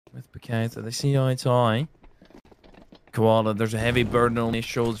with Paqueta. They see eye to eye. Koala, there's a heavy burden on his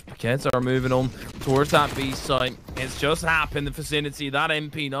shoulders. Paqueta are moving on towards that B site. It's just happened in the vicinity. That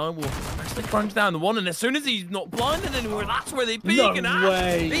MP9 will actually crunch down the one, and as soon as he's not blinded anymore, that's where they peek. No and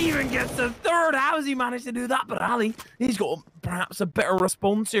way. He even gets the third. How has he managed to do that? But ALLE, he's got perhaps a better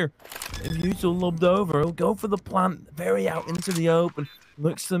response here. If Yuto lobbed over, he'll go for the plant, very out into the open.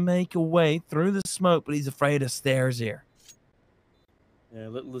 Looks to make a way through the smoke, but he's afraid of stairs here. Yeah,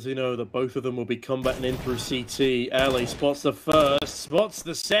 little does he know that both of them will be combating in through CT. ALLE spots the first, spots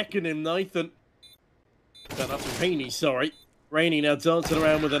the second in Nathan. That's Rainy, sorry. Rainy now dancing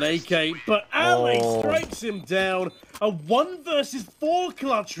around with an AK, but ALLE strikes him down. A 1 versus 4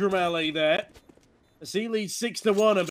 clutch from ALLE there. As he leads 6-1.